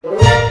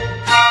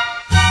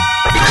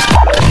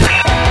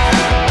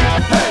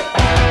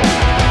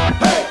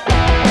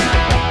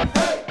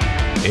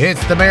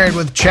It's the Married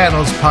with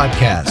Channels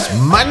podcast.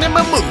 My name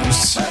is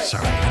Moose.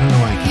 Sorry, I don't know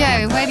why I keep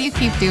doing why do you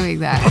keep doing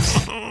that?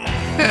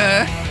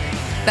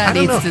 That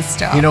needs to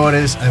stop. You know what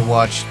it is? I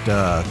watched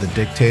The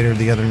Dictator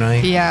the other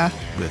night. Yeah.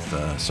 With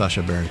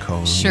Sacha Baron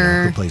Cohen,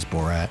 Sure. who plays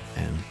Borat,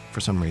 and for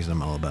some reason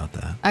I'm all about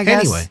that. I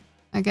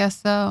guess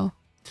so.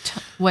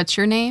 What's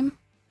your name?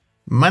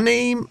 My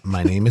name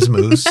is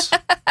Moose.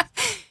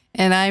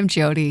 And I'm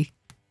Jody.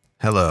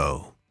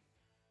 Hello.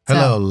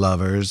 Hello,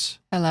 lovers.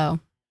 Hello.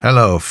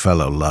 Hello,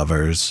 fellow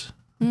lovers.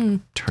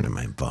 Turning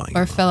my volume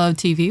Or up. fellow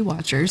TV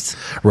watchers.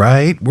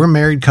 Right? We're a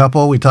married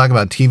couple. We talk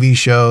about TV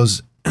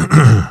shows.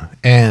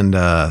 And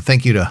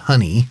thank you to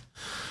Honey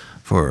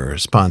for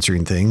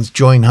sponsoring things.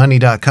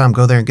 JoinHoney.com.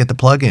 Go there and get the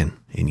plug-in.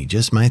 And you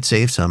just might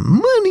save some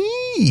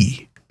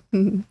money.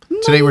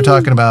 Today we're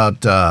talking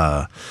about,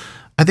 I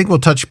think we'll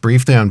touch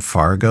briefly on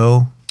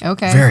Fargo.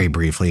 Okay. Very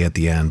briefly at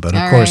the end. But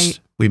of All course, right.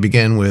 we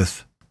begin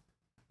with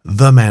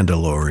The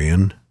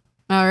Mandalorian.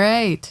 All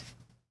right.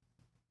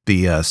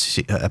 The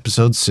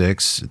episode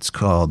 6. It's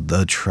called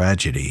The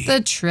Tragedy. The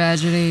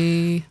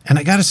tragedy. And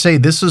I got to say,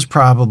 this was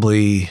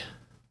probably,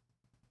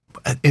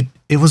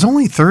 it was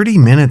only 30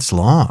 minutes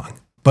long,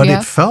 but Yeah.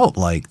 it felt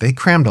like they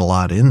crammed a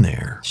lot in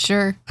there.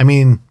 Sure. I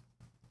mean,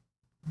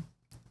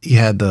 you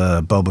had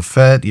the Boba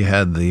Fett, you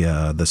had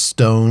the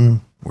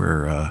stone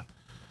where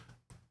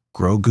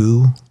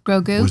Grogu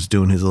Grogu. was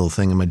doing his little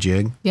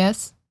thingamajig.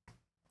 Yes.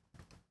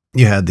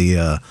 You had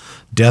the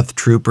Death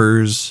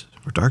Troopers,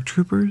 or Dark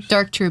Troopers?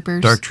 Dark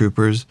Troopers. Dark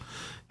Troopers.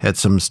 Had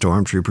some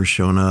Stormtroopers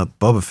showing up.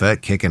 Boba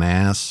Fett kicking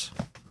ass.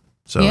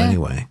 So Yeah.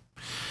 anyway,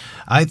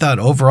 I thought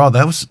overall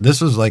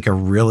this was like a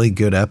really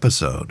good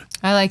episode.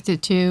 I liked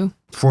it too.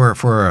 It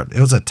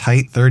was a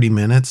tight 30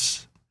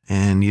 minutes,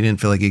 and you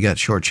didn't feel like you got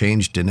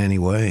shortchanged in any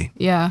way.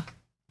 Yeah.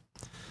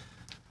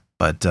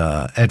 But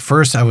at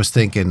first, I was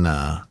thinking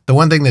the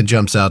one thing that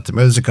jumps out to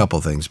me. There's a couple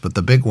of things, but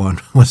the big one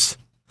was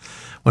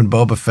when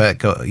Boba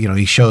Fett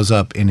he shows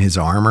up in his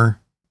armor.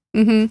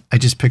 Mm-hmm. I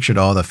just pictured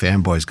all the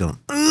fanboys going,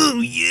 "Oh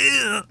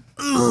yeah,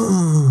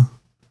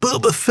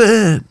 Boba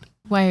Fett."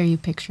 Why are you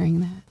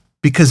picturing that?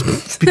 Because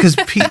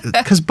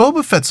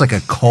Boba Fett's like a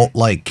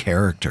cult-like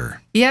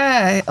character.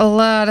 Yeah, a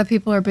lot of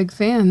people are big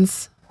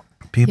fans.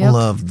 People Yep.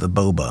 love the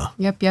Boba,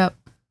 Yep.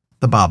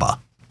 the Baba,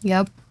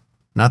 Yep.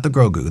 not the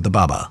Grogu, the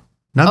Baba,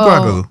 not Oh.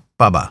 Grogu,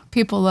 Baba.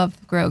 People love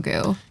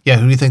Grogu. Yeah,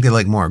 who do you think they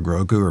like more,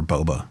 Grogu or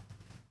Boba?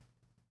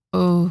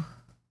 Oh,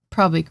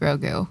 probably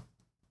Grogu.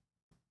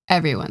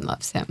 Everyone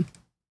loves him.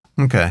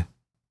 Okay,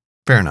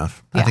 fair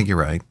enough. I Yeah. think you're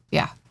right.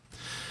 Yeah.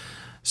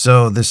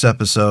 So this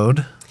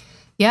episode,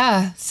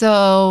 Yeah.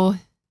 So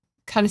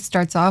kind of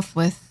starts off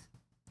with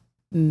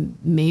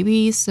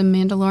maybe some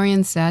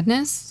Mandalorian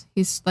sadness.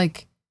 He's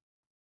like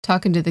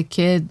talking to the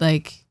kid,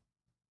 like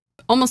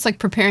almost like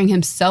preparing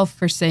himself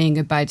for saying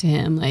goodbye to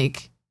him.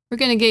 Like, we're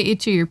going to get you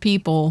to your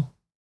people.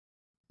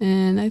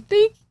 And I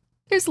think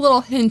there's a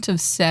little hint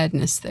of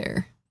sadness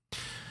there.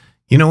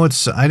 you know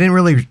what's? I didn't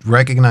really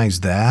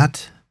recognize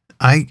that.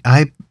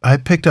 I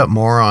picked up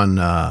more on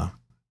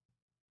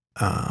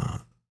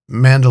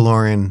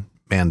Mandalorian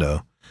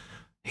Mando.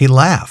 He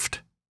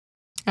laughed.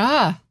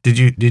 Ah, Did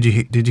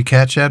you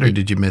catch that, or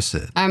did you miss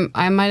it?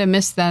 I might have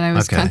missed that. I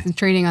was Okay.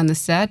 concentrating on the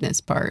sadness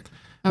part.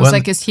 I was Well,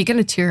 like, is he going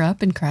to tear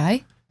up and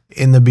cry?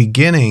 In the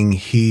beginning,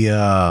 he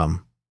they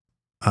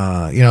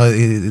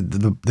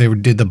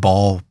did the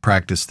ball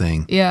practice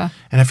thing, Yeah.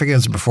 and I forget it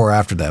was before or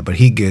after that, but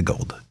he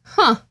giggled.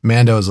 Huh.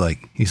 Mando's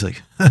he's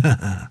like,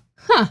 Huh.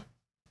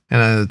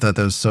 and I thought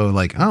that was so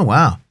like, oh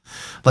wow,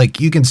 like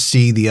you can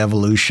see the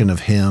evolution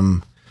of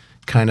him,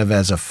 kind of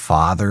as a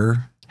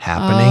father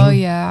happening. Oh,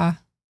 yeah.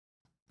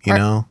 You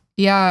know,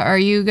 Yeah, are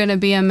you going to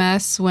be a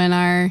mess when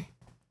our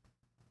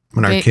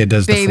when our kid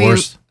does the baby-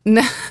 Force.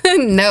 No,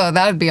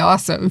 that would be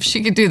awesome. If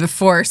she could do the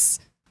Force,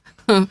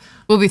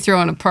 we'll be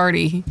throwing a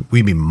party.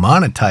 We'd be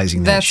monetizing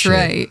that That's shit.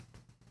 right.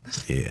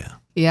 Yeah.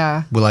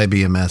 Yeah. Will I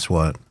be a mess?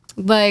 What?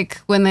 Like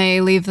when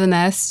they leave the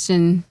nest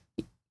and,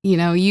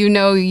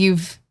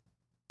 you've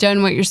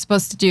done what you're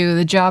supposed to do,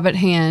 the job at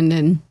hand,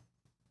 and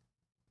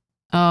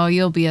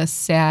you'll be a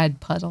sad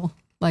puddle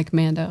like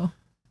Mando.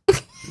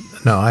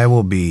 No, I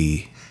will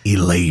be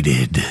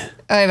elated.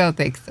 I don't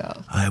think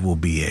so. I will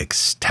be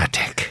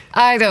ecstatic.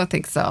 I don't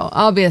think so.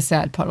 I'll be a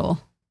sad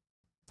puddle.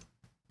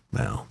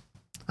 Well,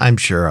 I'm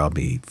sure I'll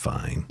be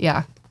fine.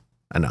 Yeah.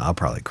 I know I'll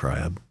probably cry,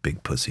 a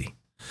big pussy.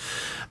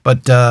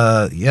 But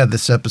yeah,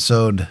 this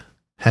episode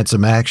had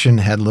some action,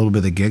 had a little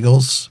bit of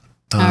giggles,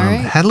 All right.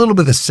 had a little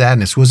bit of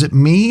sadness. Was it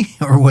me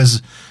or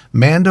was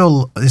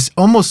Mando? This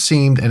almost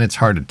seemed, and it's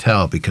hard to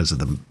tell because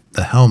of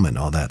the helmet and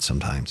all that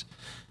sometimes.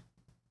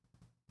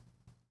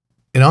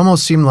 It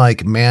almost seemed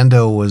like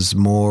Mando was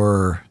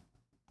more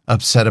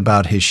upset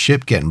about his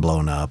ship getting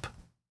blown up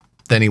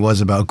than he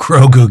was about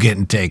Grogu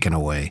getting taken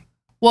away.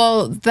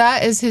 Well,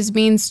 that is his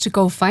means to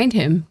go find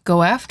him,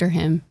 go after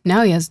him.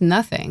 Now he has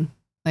nothing.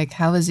 Like,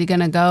 how is he going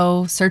to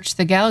go search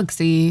the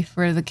galaxy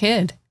for the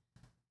kid?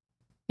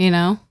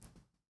 Yeah.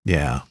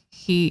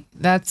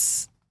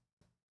 That's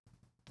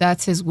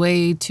his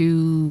way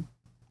to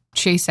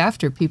chase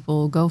after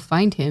people, go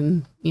find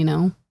him,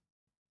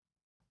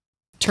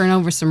 turn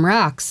over some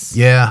rocks.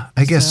 Yeah,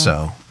 I guess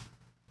so.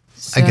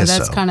 So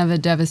that's kind of a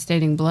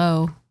devastating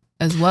blow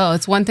as well.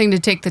 It's one thing to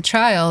take the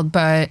child,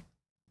 but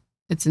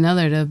it's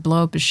another to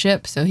blow up a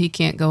ship so he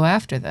can't go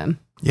after them.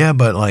 Yeah,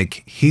 but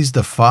like he's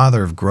the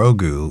father of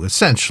Grogu,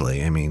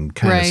 essentially. I mean,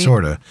 kind of, Right.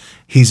 sort of.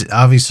 He's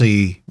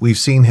obviously, we've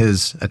seen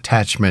his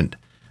attachment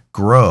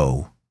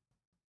grow.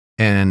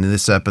 And in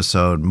this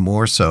episode,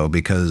 more so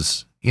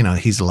because, you know,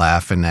 he's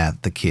laughing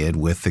at the kid,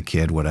 with the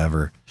kid,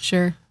 whatever.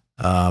 Sure.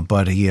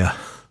 But he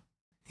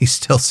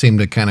still seemed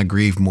to kind of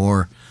grieve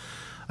more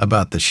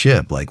about the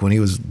ship. Like when he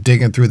was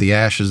digging through the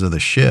ashes of the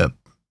ship,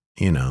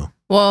 you know.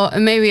 Well,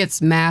 and maybe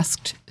it's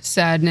masked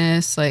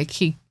sadness. Like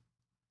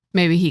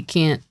maybe he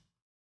can't,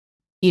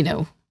 you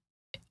know,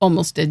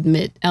 almost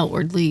admit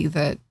outwardly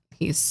that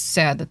he's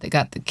sad that they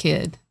got the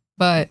kid.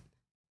 But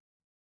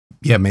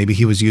Yeah, maybe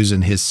he was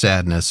using his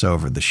sadness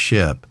over the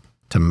ship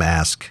to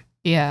mask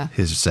yeah.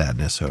 his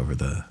sadness over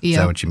the... Is Yep.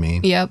 that what you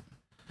mean? Yep.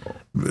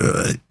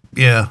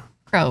 Yeah.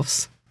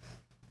 Gross.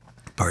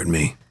 Pardon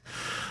me.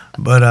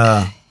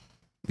 But,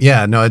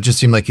 yeah, no, it just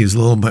seemed like he was a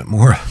little bit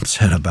more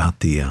upset about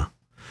the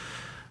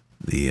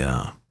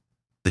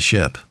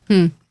ship.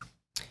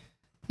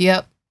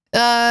 Yep.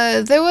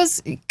 There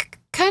was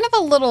kind of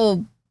a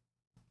little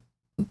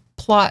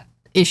plot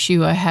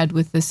issue I had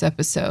with this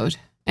episode.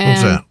 And,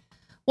 What's that?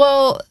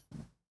 Well,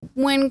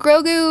 when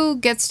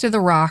Grogu gets to the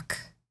rock,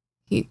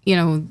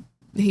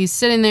 he's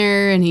sitting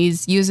there and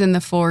he's using the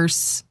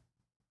Force,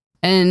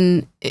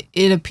 and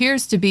it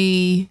appears to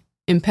be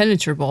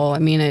impenetrable. I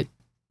mean, it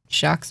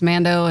shocks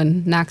Mando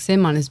and knocks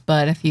him on his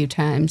butt a few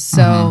times.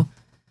 So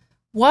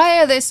why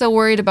are they so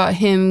worried about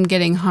him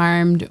getting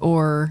harmed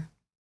or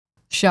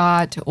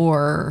shot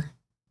or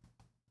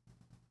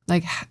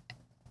like,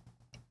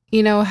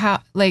 you know,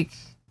 how, like,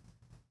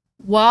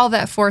 while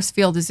that force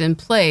field is in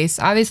place,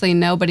 obviously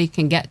nobody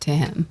can get to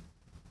him.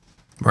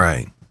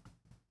 Right.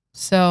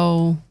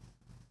 So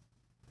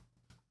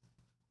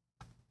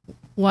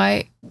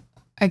why,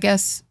 I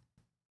guess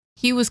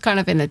he was kind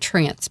of in a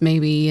trance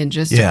maybe and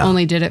just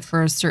only did it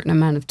for a certain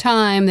amount of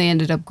time. They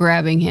ended up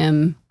grabbing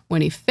him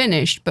when he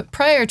finished. But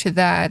prior to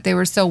that, they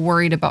were so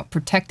worried about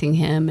protecting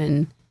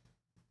him.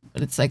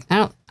 But it's like,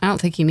 I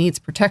don't think he needs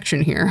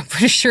protection here. I'm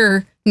pretty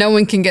sure no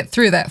one can get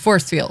through that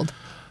force field.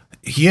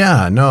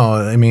 Yeah, no,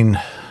 I mean,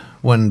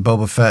 when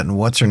Boba Fett and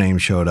what's-her-name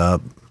showed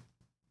up,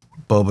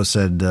 Boba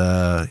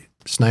said,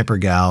 Sniper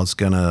Gal's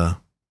gonna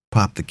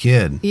pop the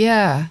kid.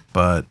 Yeah.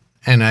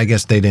 And I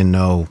guess they didn't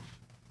know,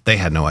 they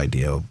had no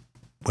idea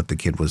what the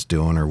kid was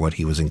doing or what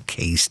he was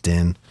encased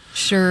in.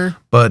 Sure.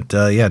 But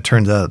yeah, it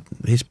turns out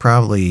he's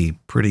probably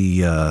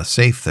pretty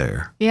safe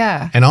there.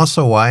 Yeah. And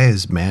also, why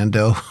is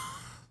Mando,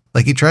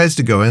 like he tries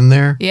to go in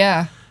there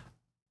Yeah.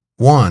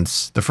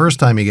 once. The first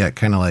time he got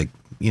kind of like,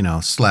 you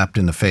know, slapped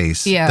in the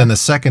face. Yeah. Then the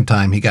second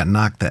time he got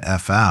knocked the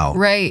F out.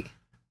 Right.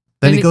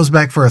 Then And he goes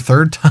back for a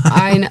third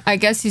time. I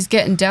guess he's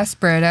getting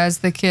desperate as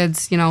the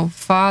kid's,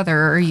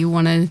 father. You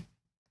want to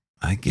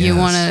I guess. You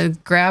want to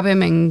grab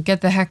him and get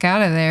the heck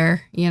out of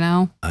there,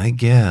 I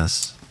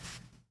guess.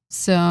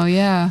 So,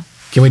 yeah.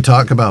 Can we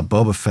talk about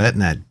Boba Fett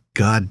and that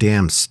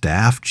goddamn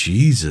staff?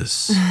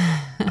 Jesus.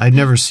 I'd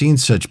never seen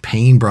such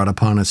pain brought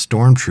upon a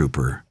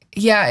stormtrooper.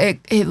 Yeah,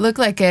 it looked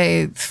like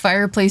a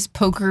fireplace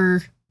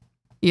poker,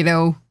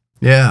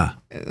 Yeah.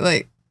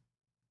 like,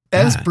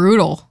 that was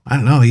brutal. I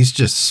don't know. He's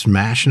just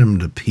smashing him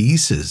to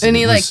pieces. And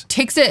he,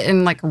 takes it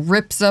and,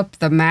 rips up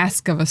the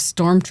mask of a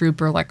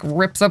stormtrooper,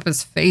 rips up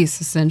his face,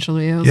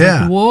 essentially. I was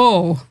like,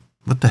 whoa.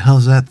 What the hell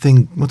is that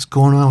thing? What's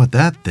going on with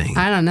that thing?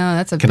 I don't know.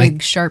 That's a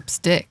big, sharp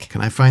stick.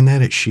 Can I find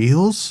that at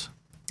Shields?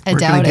 I Where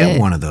doubt can I get it.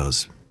 one of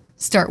those?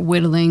 Start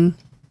whittling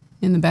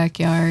in the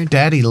backyard.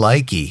 Daddy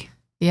likey.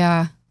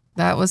 Yeah,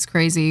 that was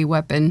crazy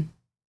weapon.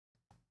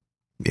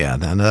 Yeah,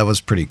 that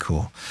was pretty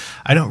cool.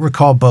 I don't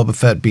recall Boba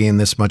Fett being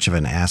this much of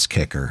an ass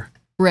kicker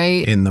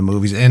Right. in the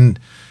movies. And,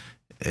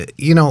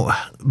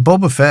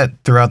 Boba Fett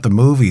throughout the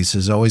movies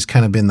has always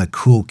kind of been the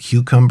cool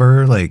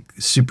cucumber, like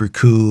super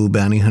cool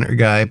bounty hunter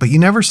guy. But you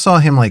never saw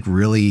him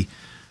really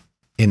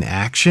in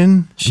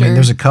action. Sure. I mean,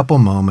 there's a couple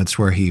moments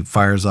where he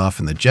fires off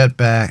in the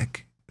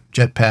jetpack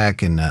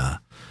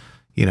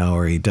and,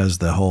 or he does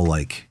the whole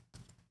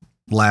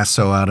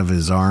lasso out of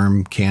his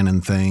arm cannon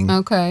thing.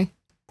 Okay.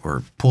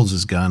 Or pulls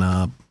his gun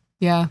up.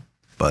 Yeah.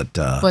 But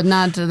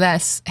not to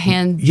this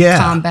hand yeah,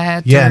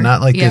 combat. Yeah, not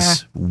like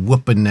this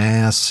whooping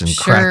ass and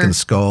Sure. cracking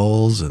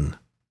skulls. And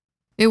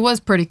It was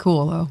pretty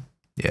cool, though.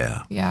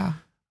 yeah. Yeah.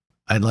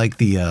 I like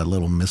the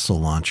little missile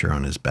launcher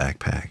on his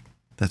backpack.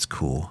 That's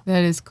cool.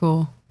 That is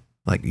cool.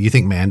 You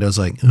think Mando's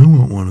like, I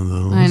want one of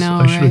those. I know,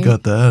 I should have right?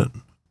 got that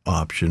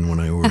option when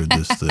I ordered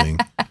this thing.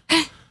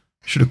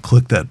 Should have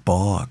clicked that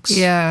box.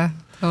 Yeah,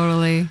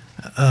 totally.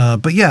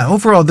 But yeah,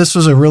 overall, this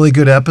was a really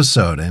good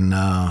episode. And,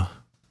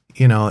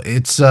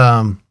 it's,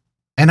 and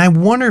I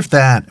wonder if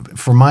that,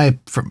 from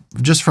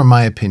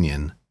my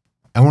opinion,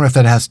 I wonder if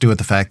that has to do with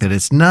the fact that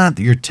it's not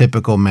your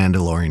typical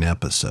Mandalorian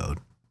episode.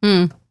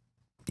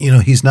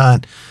 He's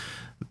not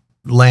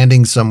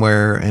landing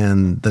somewhere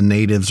and the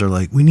natives are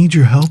like, we need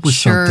your help with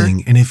Sure.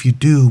 something. And if you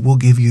do, we'll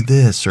give you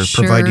this or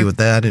provide Sure. you with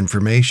that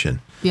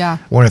information. Yeah.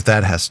 I wonder if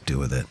that has to do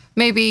with it.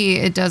 Maybe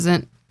it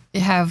doesn't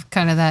have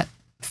kind of that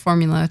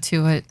formula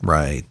to it,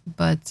 Right.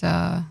 but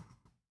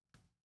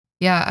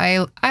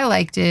yeah, I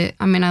liked it.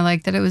 I mean, I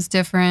liked that it was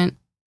different.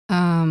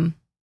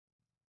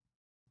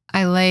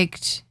 I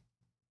liked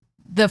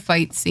the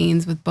fight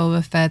scenes with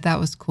Boba Fett. That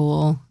was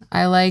cool.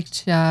 I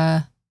liked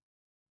that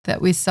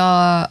we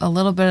saw a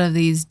little bit of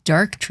these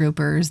dark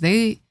troopers.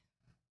 They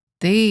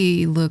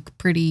look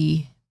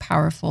pretty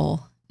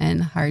powerful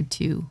and hard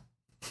to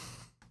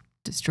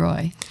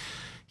destroy.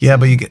 Yeah,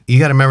 but you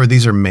got to remember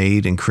these are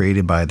made and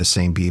created by the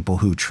same people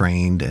who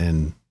trained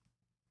and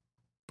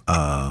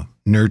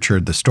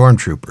nurtured the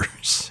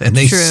stormtroopers, and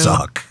they True.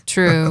 suck.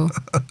 True.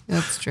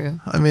 That's true.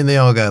 I mean, they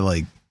all got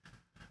like,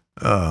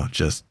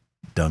 just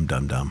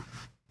dumb.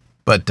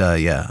 But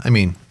yeah, I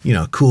mean,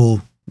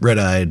 cool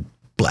red-eyed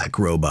black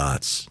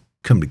robots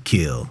come to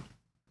kill.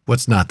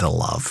 What's not to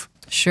love?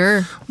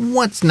 Sure.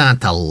 What's not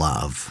to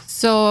love?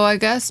 So I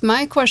guess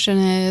my question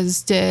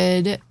is,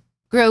 did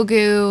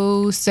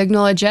Grogu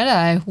signal a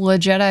Jedi? Will a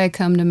Jedi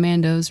come to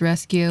Mando's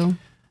rescue?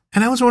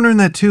 And I was wondering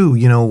that too.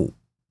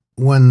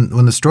 When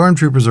the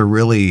stormtroopers are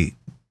really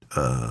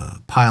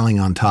piling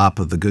on top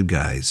of the good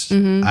guys,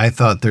 Mhm. I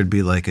thought there'd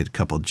be like a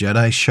couple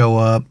Jedi show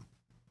up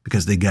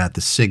because they got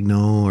the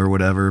signal or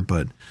whatever.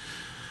 But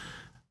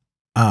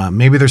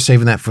maybe they're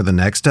saving that for the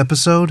next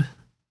episode.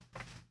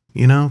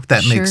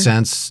 That Sure. makes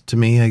sense to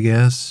me, I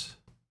guess.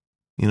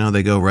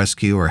 They go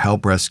rescue or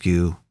help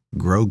rescue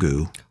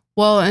Grogu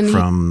Well, and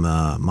from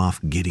Moff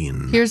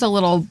Gideon. here's a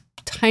little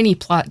tiny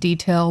plot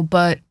detail,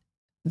 but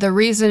the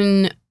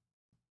reason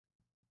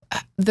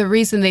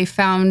they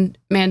found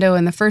Mando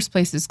in the first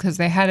place is because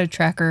they had a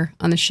tracker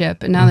on the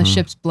ship, and now the Mhm.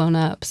 ship's blown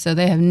up, so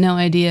they have no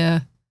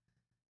idea,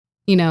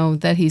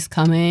 that he's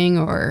coming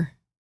or,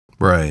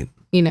 Right.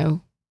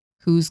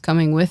 who's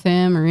coming with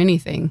him or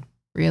anything,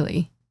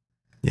 really.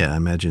 Yeah, I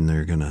imagine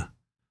they're going to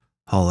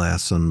haul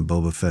ass on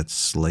Boba Fett's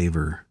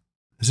slaver.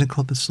 Is it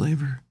called the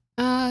slaver?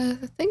 I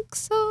think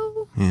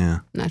so. Yeah,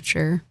 Not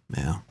sure.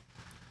 yeah.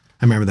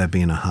 I remember that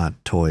being a hot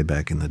toy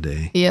back in the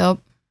day. Yep.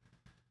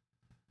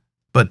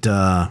 But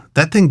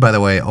that thing, by the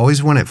way,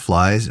 always when it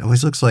flies, it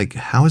always looks like,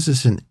 how is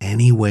this in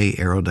any way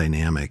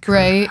aerodynamic? Or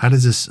Right. how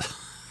does this...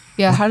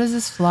 Yeah, how does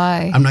this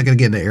fly? I'm not going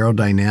to get into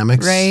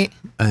aerodynamics Right.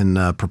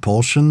 and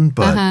propulsion,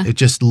 but Uh-huh. it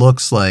just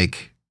looks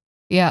like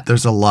Yeah.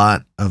 there's a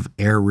lot of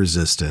air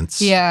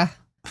resistance. Yeah.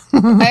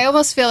 I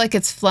almost feel like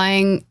it's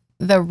flying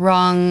the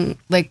wrong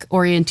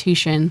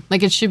orientation.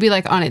 Like it should be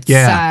on its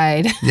Yeah.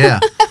 side. Yeah.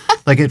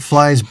 Like it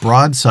flies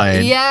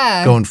broadside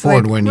Yeah. going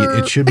forward Like, when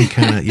it should be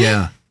kind of,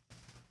 yeah.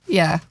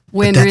 Yeah.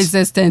 Wind that's-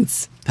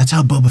 resistance. That's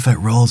how Boba Fett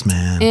rolls,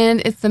 man.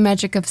 And it's the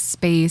magic of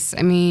space.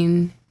 I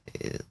mean,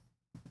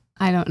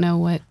 I don't know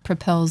what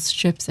propels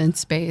ships in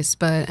space,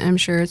 but I'm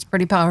sure it's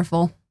pretty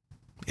powerful,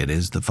 It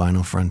is the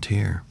final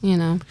frontier.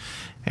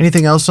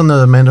 Anything else on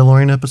the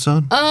Mandalorian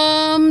episode?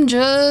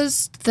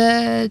 Just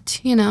that,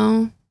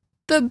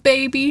 the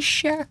baby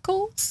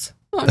shackles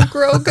on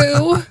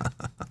Grogu.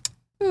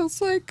 I was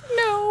like,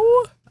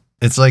 no.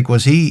 It's like,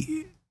 was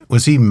he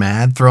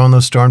mad throwing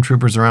those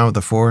stormtroopers around with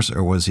the Force,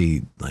 or was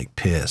he like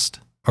pissed,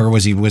 or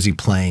was he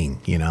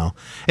playing?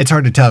 It's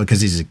hard to tell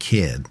because he's a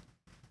kid,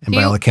 and by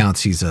He- all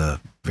accounts, he's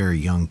a very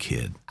young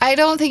kid. I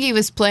don't think he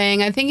was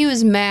playing. I think he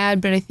was mad,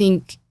 but I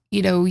think,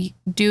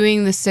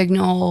 doing the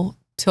signal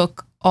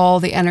took all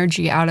the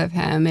energy out of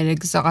him. It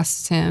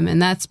exhausts him, and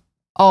that's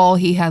all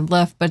he had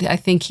left. But I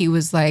think he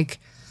was like,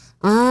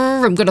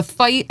 I'm going to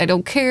fight. I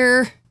don't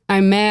care.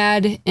 I'm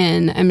mad,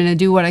 and I'm going to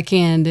do what I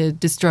can to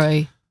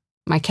destroy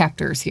my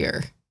captors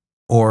here.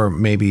 Or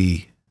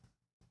maybe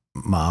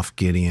Moff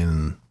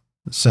Gideon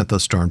sent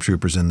those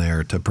stormtroopers in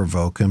there to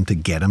provoke him, to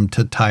get him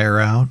to tire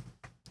out.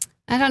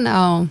 I don't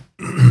know.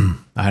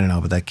 I don't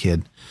know, but that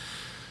kid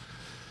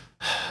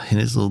in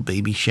his little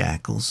baby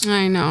shackles.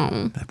 I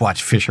know.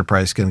 Watch Fisher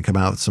Price going to come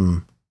out with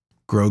some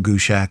Grogu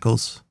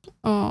shackles.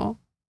 Oh,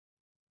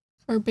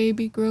 for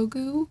baby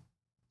Grogu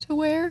to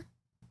wear?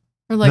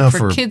 Or No,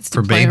 for kids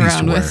to for play babies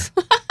around to wear. with?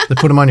 They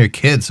put them on your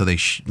kids so they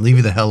leave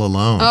you the hell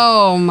alone.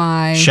 Oh,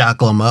 my.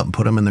 Shackle them up and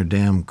put them in their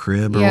damn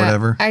crib or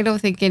whatever. I don't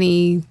think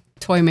any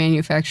toy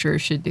manufacturer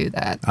should do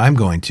that. I'm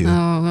going to.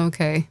 Oh,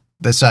 okay.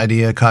 This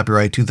idea,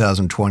 copyright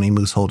 2020,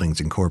 Moose Holdings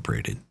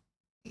Incorporated.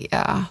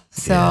 Yeah.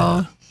 So,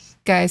 Yeah.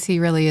 guys, he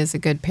really is a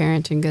good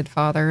parent and good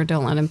father.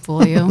 Don't let him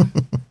fool you.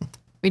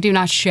 We do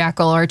not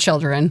shackle our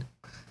children.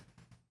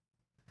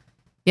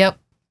 Yep.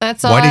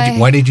 That's all.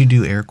 Why did you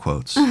do air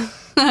quotes?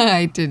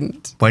 I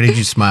didn't. Why did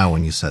you smile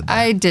when you said that?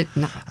 I did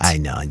not. I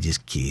know, I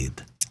just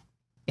kid.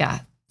 Yeah.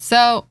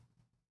 So,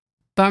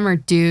 bummer,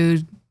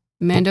 dude.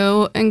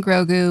 Mando and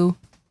Grogu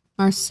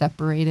are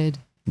separated.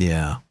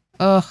 Yeah.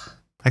 Ugh.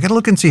 I gotta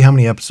look and see how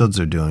many episodes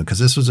they're doing, because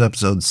this was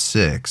episode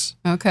 6.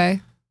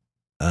 Okay.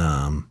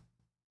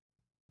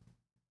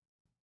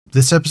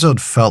 This episode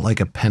felt like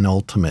a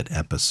penultimate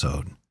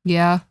episode,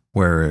 Yeah.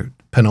 where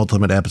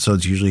penultimate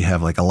episodes usually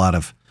have like a lot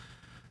of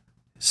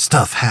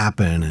stuff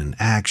happen and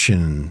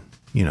action,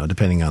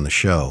 depending on the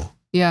show.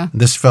 Yeah.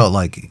 This felt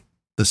like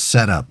the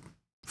setup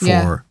for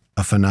Yeah.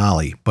 a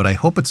finale, but I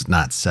hope it's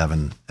not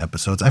 7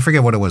 episodes. I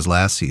forget what it was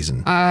last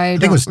season. I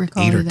think don't it was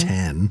recall 8 or either.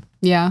 10.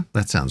 Yeah,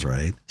 That sounds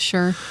right.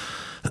 sure.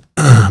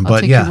 I'll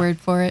But take yeah, your word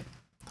for it.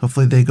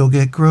 hopefully they go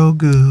get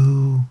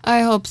Grogu.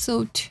 I hope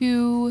so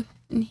too.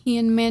 And he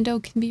and Mando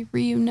can be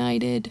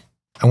reunited.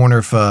 I wonder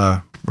if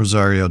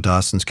Rosario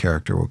Dawson's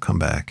character will come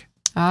back.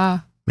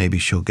 Ah, Maybe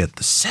she'll get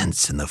the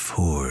sense in the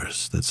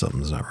Force that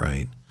something's not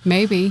right.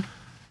 maybe.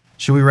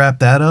 Should we wrap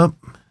that up?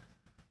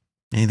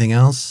 Anything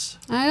else?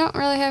 I don't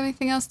really have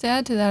anything else to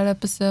add to that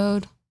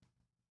episode.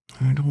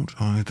 I don't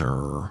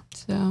either.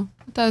 So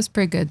that was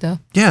pretty good though.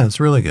 Yeah, it's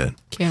really good.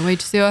 Can't wait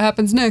to see what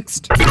happens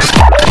next.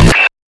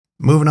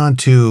 Moving on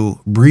to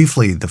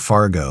briefly the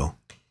Fargo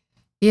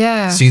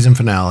Yeah. season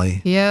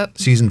finale, Yep.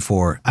 season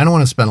 4. I don't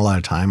want to spend a lot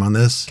of time on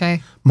this,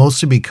 Okay.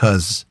 mostly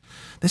because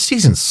this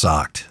season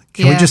sucked.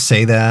 Can we Yeah. just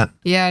say that?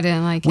 Yeah, I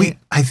didn't like it.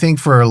 I think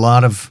for a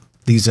lot of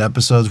these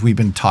episodes, we've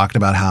been talking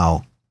about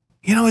how,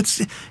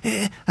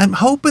 I'm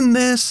hoping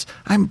this.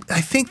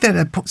 I think that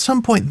at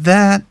some point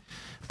that,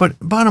 but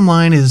bottom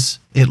line is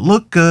it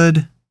looked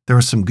good. There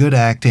was some good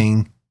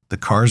acting. The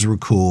cars were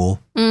cool.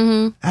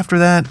 Mm-hmm. After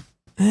that,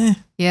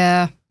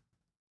 Yeah.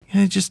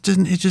 it just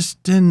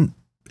didn't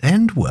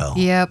end well.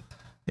 Yep.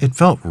 It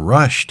felt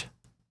rushed.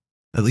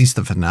 At least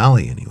the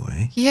finale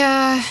anyway.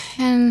 Yeah,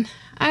 and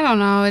I don't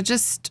know.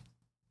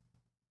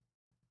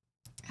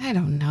 I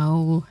don't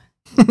know.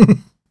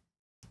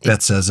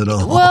 That says it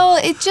all. Well,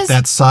 it just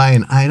that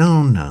sign, I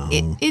don't know.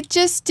 it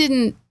just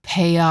didn't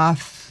pay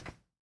off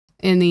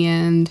in the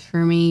end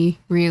for me,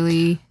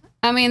 really.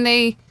 I mean,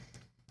 they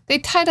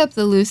tied up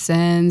the loose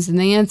ends and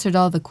they answered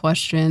all the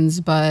questions,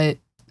 but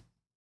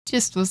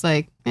just was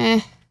like,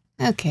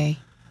 okay.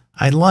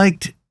 I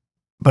liked,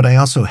 but I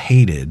also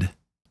hated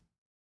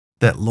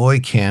that Loy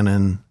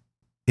Cannon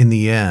in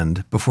the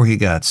end, before he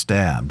got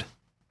stabbed,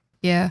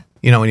 Yeah.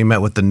 when he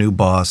met with the new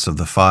boss of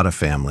the Fada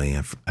family,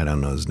 I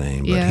don't know his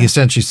name, but Yeah. he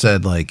essentially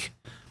said, like,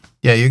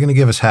 yeah, you're going to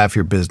give us half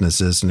your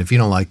businesses, and if you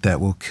don't like that,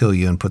 we'll kill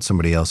you and put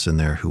somebody else in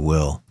there who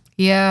will,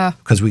 Yeah.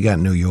 because we got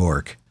New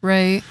York.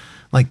 Right.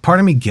 Like, part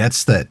of me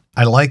gets that.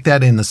 I like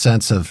that in the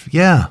sense of,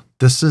 yeah,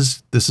 this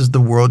is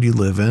the world you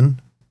live in,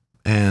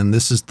 and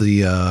this is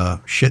the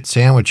shit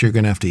sandwich you're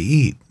going to have to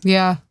eat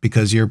Yeah.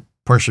 because you're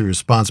partially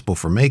responsible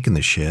for making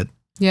the shit.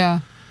 Yeah.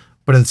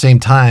 But at the same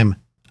time,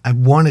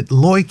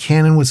 Loy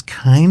Cannon was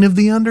kind of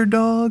the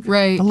underdog,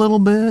 Right. a little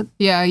bit.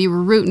 Yeah. You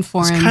were rooting for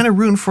I was him. kind of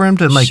rooting for him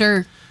to, like,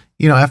 Sure.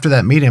 after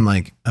that meeting, I'm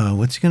like,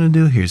 what's he going to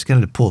do here? He's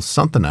going to pull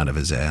something out of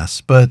his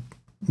ass. But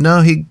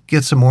no, he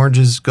gets some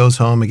oranges, goes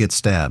home, and gets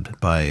stabbed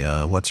by,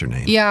 what's her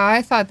name? Yeah,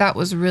 I thought that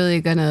was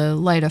really going to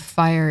light a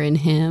fire in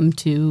him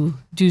to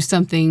do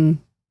something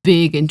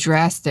big and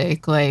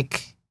drastic,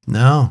 like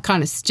No,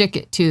 kind of stick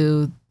it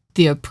to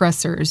the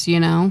oppressors,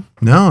 no.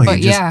 But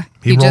he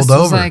rolled just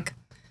over. was like,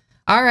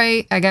 all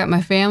right, I got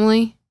my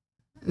family.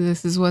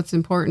 This is what's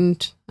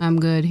important. I'm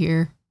good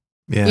here.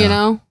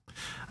 Yeah.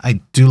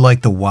 I do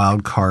like the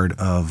wild card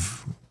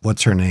of,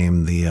 what's her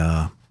name?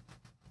 The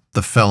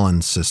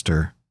felon's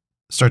sister.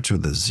 Starts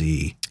with a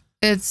Z.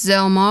 It's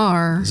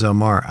Zelmar.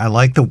 Zelmar. I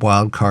like the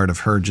wild card of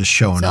her just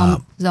showing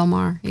up.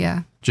 Zelmar,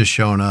 yeah. Just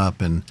showing up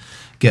and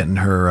getting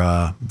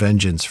her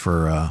vengeance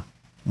for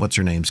what's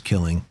her name's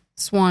killing.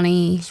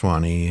 Swanee.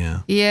 Swanee, yeah.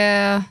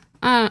 Yeah.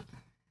 I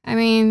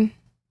mean,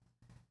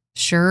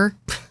 sure.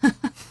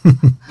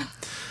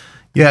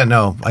 Yeah,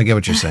 no, I get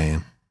what you're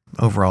saying.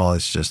 Overall,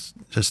 it's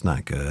just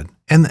not good.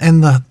 And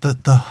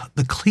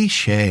the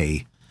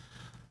cliche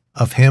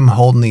of him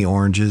holding the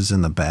oranges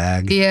in the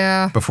bag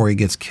Yeah. before he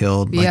gets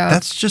killed, like, Yeah.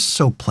 that's just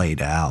so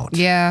played out.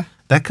 Yeah.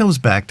 That comes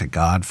back to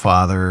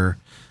Godfather,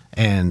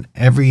 and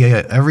every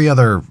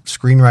other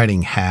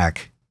screenwriting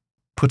hack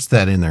puts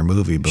that in their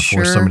movie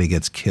before Sure. somebody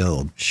gets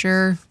killed.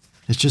 Sure.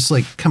 It's just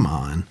like, come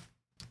on.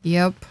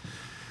 Yep.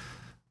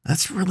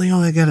 That's really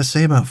all I got to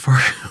say about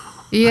Fargo.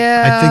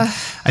 Yeah.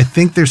 I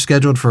think they're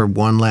scheduled for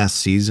one last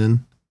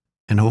season,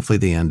 and hopefully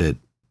they end it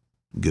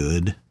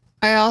good.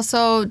 I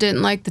also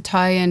didn't like the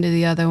tie-in to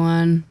the other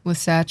one with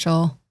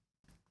Satchel.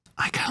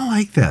 I kind of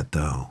like that,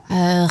 though.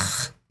 Ugh.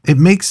 It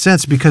makes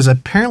sense because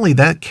apparently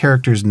that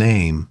character's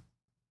name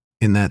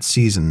in that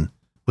season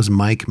was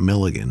Mike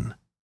Milligan,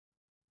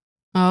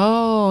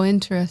 Oh,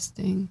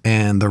 interesting.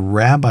 and the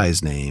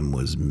rabbi's name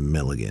was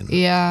Milligan,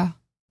 Yeah.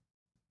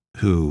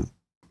 who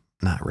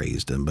not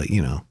raised him, but,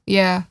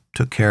 Yeah.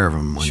 took care of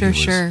him when Sure, he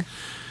was. sure.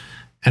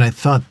 And I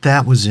thought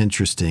that was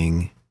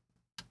interesting.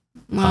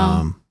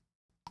 Well,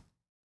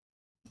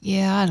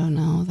 yeah, I don't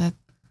know. That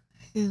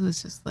it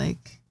was just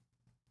like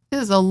it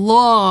was a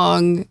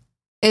long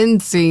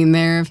end scene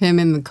there of him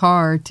in the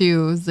car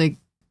too. It was like,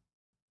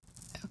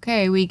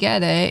 okay, we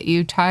get it.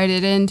 You tied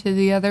it into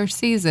the other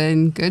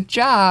season. Good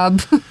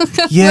job.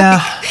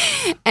 Yeah.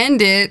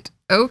 End it.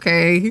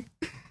 Okay.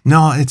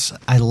 No,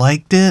 I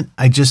liked it.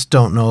 I just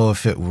don't know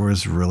if it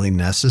was really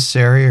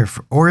necessary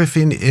or if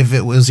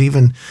it was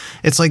even,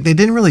 it's like they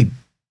didn't really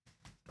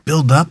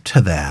build up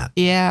to that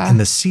Yeah. in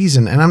the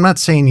season. And I'm not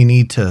saying you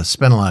need to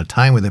spend a lot of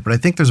time with it, but I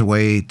think there's a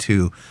way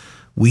to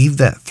weave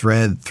that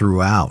thread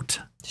throughout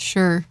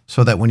Sure.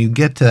 so that when you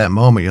get to that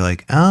moment, you're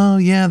like, oh,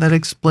 yeah, that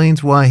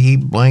explains why he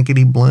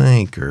blankety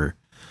blank, or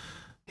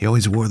he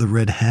always wore the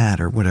red hat,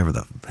 or whatever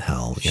the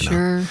hell, you know.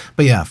 Sure.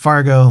 But yeah,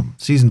 Fargo,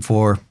 season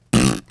 4.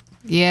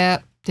 Yeah.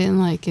 Didn't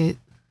like it.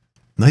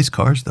 Nice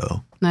cars,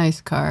 though.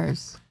 Nice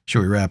cars.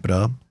 Should we wrap it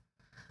up?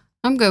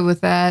 I'm good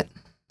with that.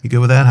 You good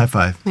with that? High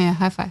five. Yeah.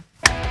 High five.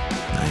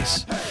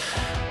 Nice.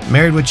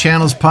 Married with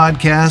Channels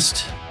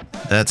podcast.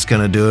 That's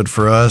going to do it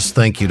for us.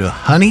 Thank you to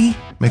Honey.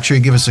 Make sure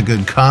you give us a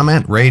good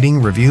comment,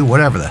 rating, review,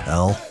 whatever the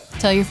hell.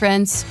 Tell your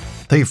friends.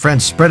 Tell your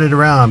friends, spread it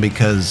around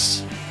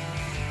because,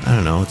 I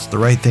don't know, it's the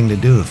right thing to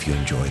do if you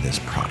enjoy this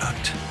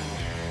product.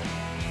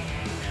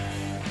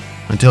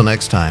 Until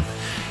next time,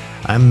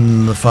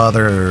 I'm the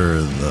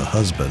father, the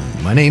husband.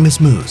 My name is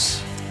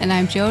Moose. And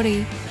I'm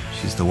Jody.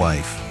 She's the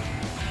wife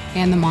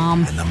And the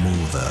mom. and the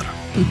mother,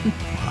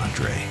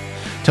 Madre.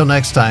 Till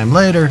next time,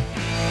 later.